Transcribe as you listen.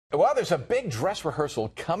Well, there's a big dress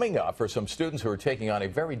rehearsal coming up for some students who are taking on a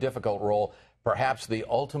very difficult role, perhaps the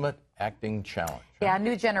ultimate acting challenge. Yeah, a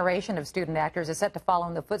new generation of student actors is set to follow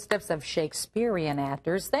in the footsteps of Shakespearean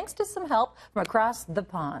actors, thanks to some help from across the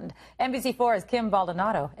pond. NBC4's Kim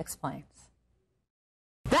Baldanado explains.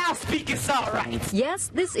 Thou speakest all right. Yes,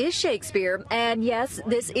 this is Shakespeare, and yes,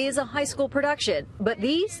 this is a high school production, but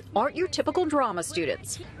these aren't your typical drama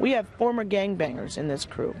students. We have former gangbangers in this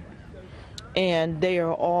crew, and they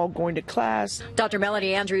are all going to class. Dr.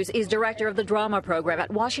 Melanie Andrews is director of the drama program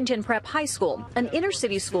at Washington Prep High School, an inner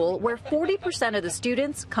city school where 40% of the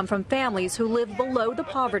students come from families who live below the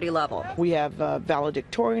poverty level. We have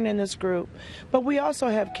valedictorian in this group, but we also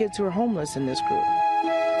have kids who are homeless in this group.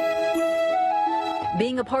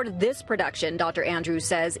 Being a part of this production, Dr. Andrews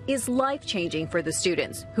says, is life-changing for the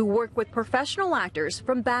students who work with professional actors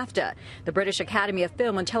from BAFTA, the British Academy of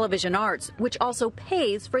Film and Television Arts, which also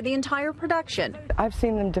pays for the entire production. I've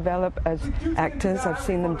seen them develop as actors. I've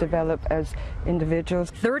seen them develop as individuals.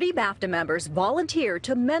 30 BAFTA members volunteer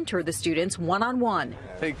to mentor the students one-on-one.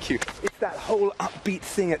 Thank you. It's that whole upbeat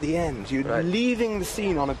thing at the end. You're leaving the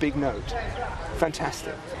scene on a big note.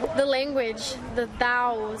 Fantastic. The language, the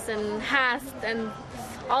thous and hast and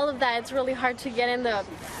all of that, it's really hard to get in the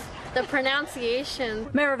pronunciation.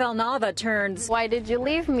 Maribel Nava turns "Why did you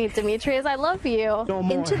leave me, Demetrius? I love you"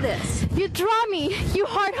 into this. "You draw me, you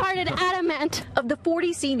hard-hearted adamant." Of the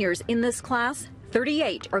 40 seniors in this class,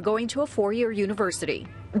 38 are going to a four-year university.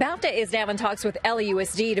 BAFTA is now in talks with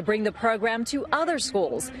LAUSD to bring the program to other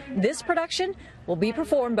schools. This production will be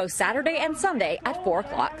performed both Saturday and Sunday at 4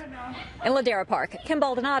 o'clock. In Ladera Park, Kim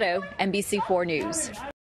Baldanado, NBC4 News.